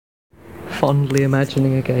Fondly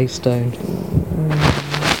imagining a gay stone.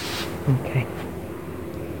 Okay.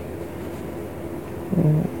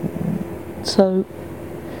 So,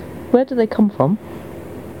 where do they come from?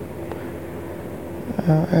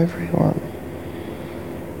 Everyone.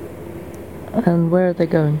 And where are they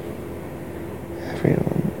going?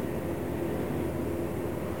 Everyone.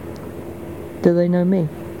 Do they know me?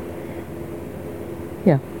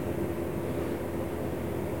 Yeah.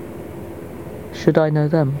 Should I know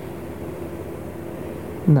them?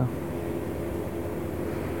 No.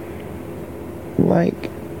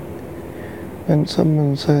 Like, when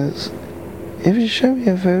someone says, if you show me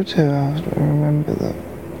a photo, I'll remember them.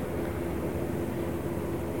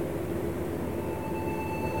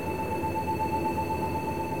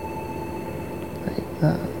 Like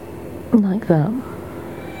that. Like that?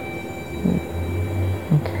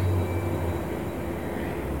 Okay.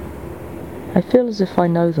 I feel as if I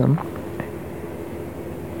know them.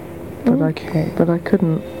 But Okay. I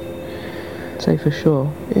couldn't say for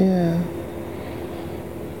sure. Yeah.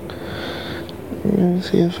 You're gonna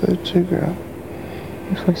see a photograph.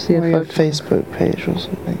 If I see or a your photo, Facebook page or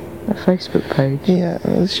something. a Facebook page. Yeah,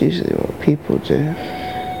 that's usually what people do.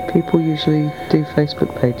 People usually do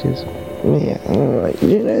Facebook pages. Yeah, and I'm like,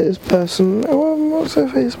 you know this person? Oh, what's their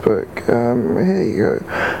Facebook? Here you go.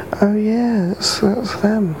 Oh yeah, that's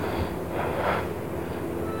them.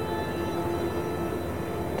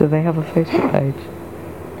 Do they have a Facebook page?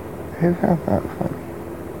 Who found that funny?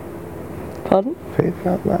 Pardon? Who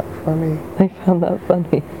found that funny? They found that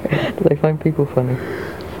funny. Do they find people funny?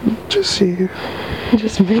 Just you.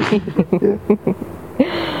 Just me. Yeah.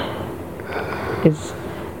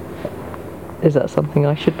 Is that something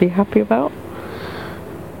I should be happy about?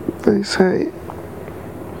 They say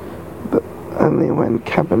that only when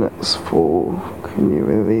cabinets fall can you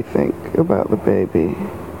really think about the baby.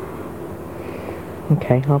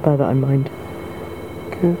 Okay, I'll bear that in mind.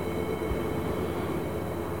 Good.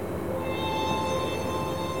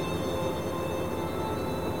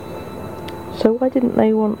 So why didn't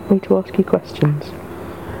they want me to ask you questions?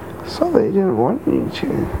 So they didn't want you to.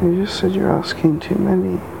 They just said you're asking too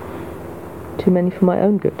many. Too many for my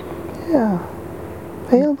own good. Yeah.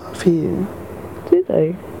 They love you. Do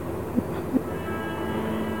they?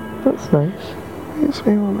 That's nice. Makes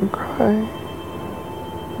me want to cry.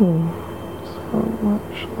 So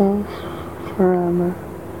much love for Anna.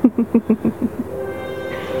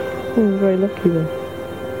 I'm very lucky then.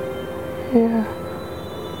 Yeah.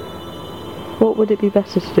 What would it be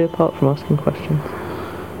better to do apart from asking questions?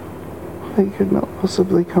 They could not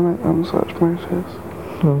possibly comment on such matters.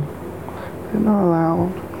 No. They're not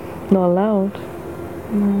allowed. Not allowed?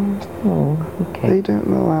 No. Oh, okay. They don't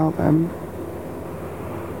allow them.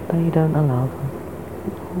 They don't allow them.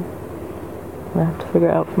 I have to figure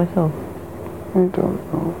it out for myself. I don't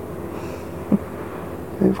know.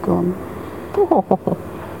 They've gone. Oh,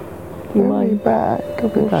 you They'll be mind? back.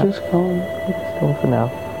 They've back. just gone. It's gone for now.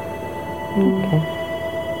 Okay.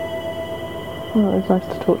 Well, it was nice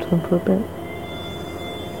to talk to them for a bit.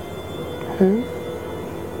 Who?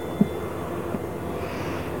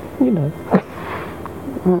 You know.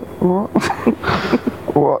 What?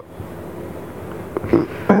 What?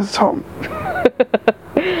 Where's Tom?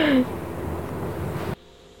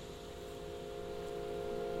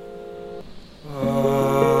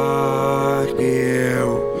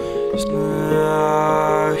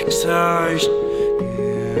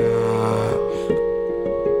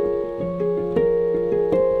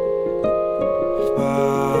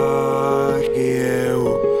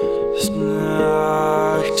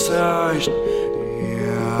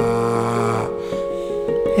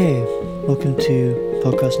 Hey, welcome to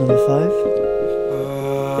podcast number 5.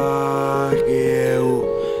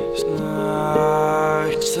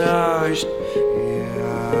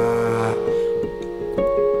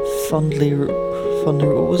 Fondly,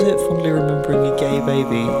 what was it? Fondly remembering a gay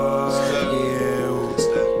baby.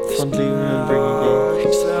 Fondly remembering a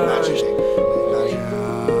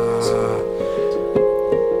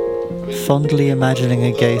gay. Fondly imagining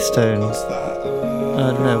a gay stone. I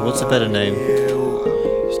don't know, what's a better name?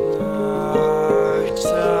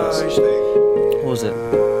 What was it?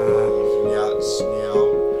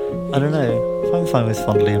 I don't know. I'm fine with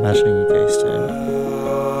fondly imagining a gay stone.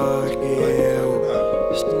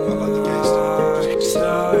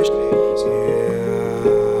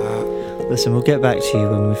 Listen, we'll get back to you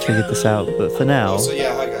when we've figured this out, but for now... So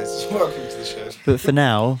yeah, hi guys, welcome to the show. But for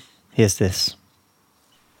now, here's this.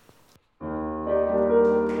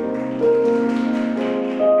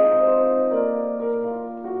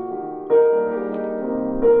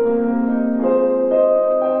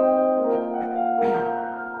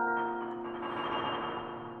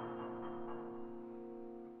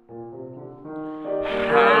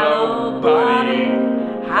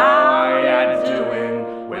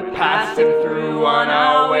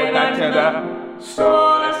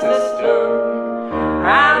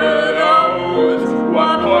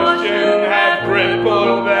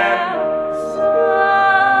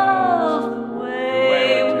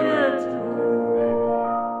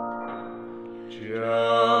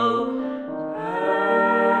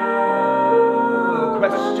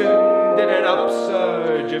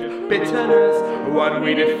 of bitterness, what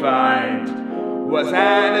we defined was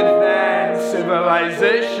an advanced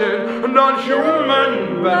civilization,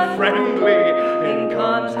 non-human but friendly, in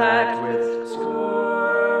contact with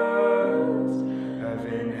scores of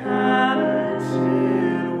inhabited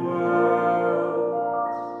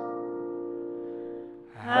worlds.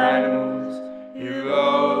 Animals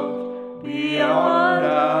evolved beyond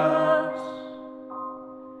us.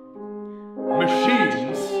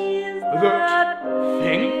 Machines that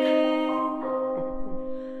think.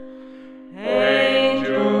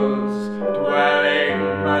 Angels dwelling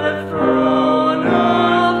by the throne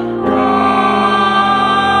of God.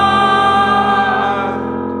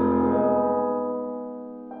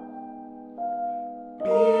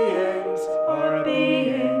 Beings are a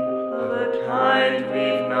being of a kind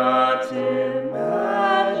we've not imagined.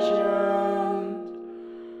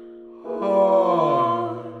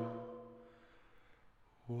 Or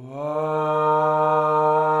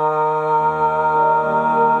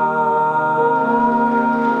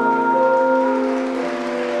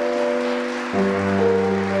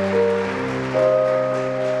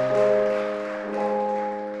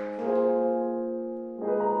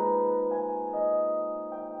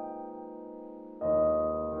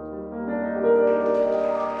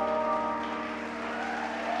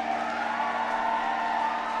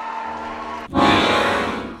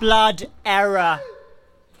blood error,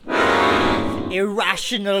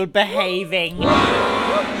 irrational behaving.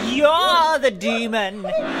 You're the demon,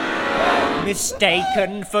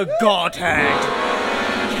 mistaken for Godhead.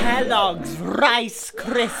 Kellogg's Rice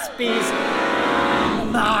Krispies,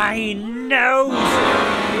 my nose,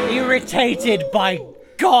 irritated by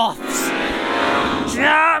goths,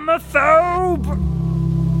 germaphobe.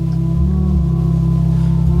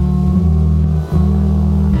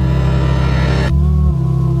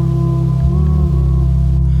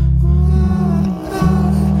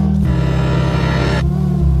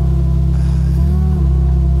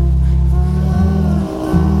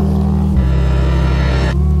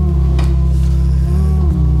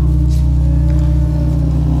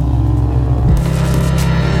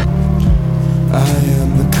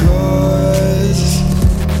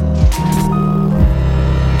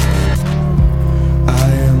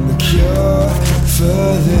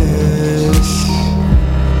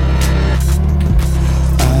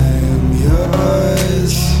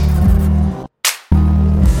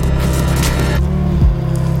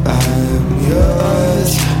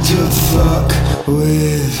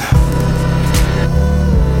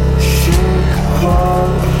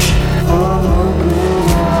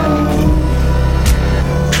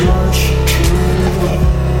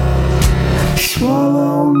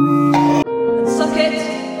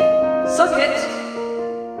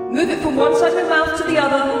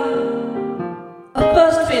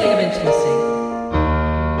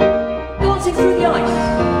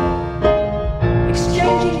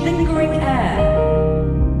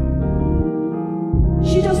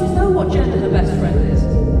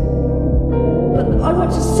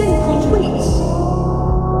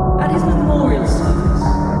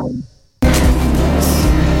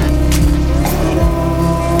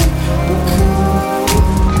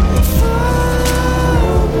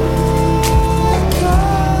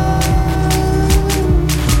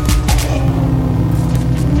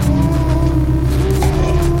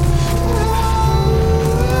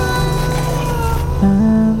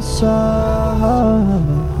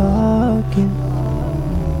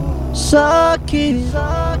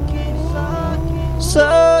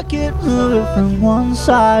 Suck it, move it from one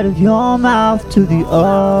side of your mouth to the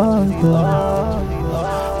other.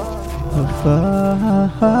 A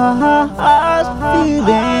fast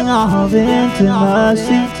feeling of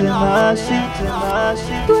intimacy,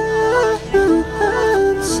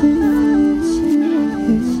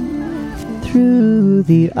 through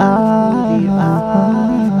the eye.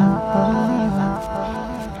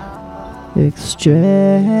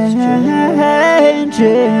 Exchanging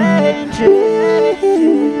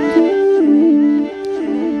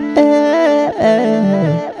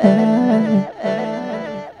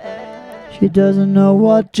she doesn't know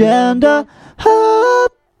what gender her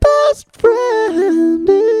best friend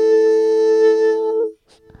is,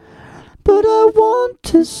 but I want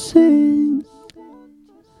to sing,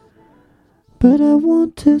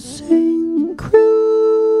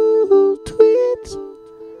 cruel tweets.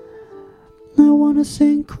 I wanna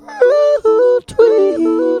sing cruel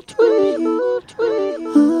tweets.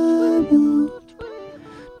 I want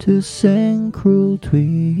to sing cruel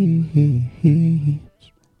tweets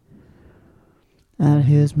at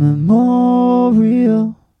his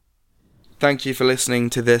memorial. Thank you for listening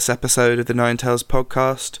to this episode of the Nine Tales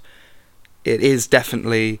podcast. it is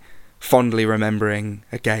definitely fondly remembering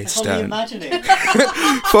a gay stone. Imagining.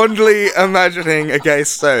 Fondly imagining a gay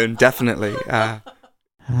stone, definitely. At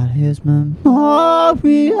his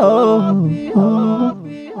memorial,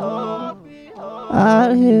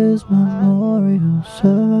 at his memorial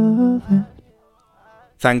service.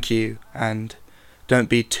 Thank you, and don't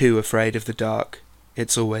be too afraid of the dark.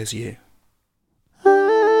 It's always you.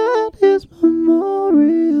 At his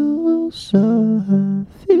memorial service.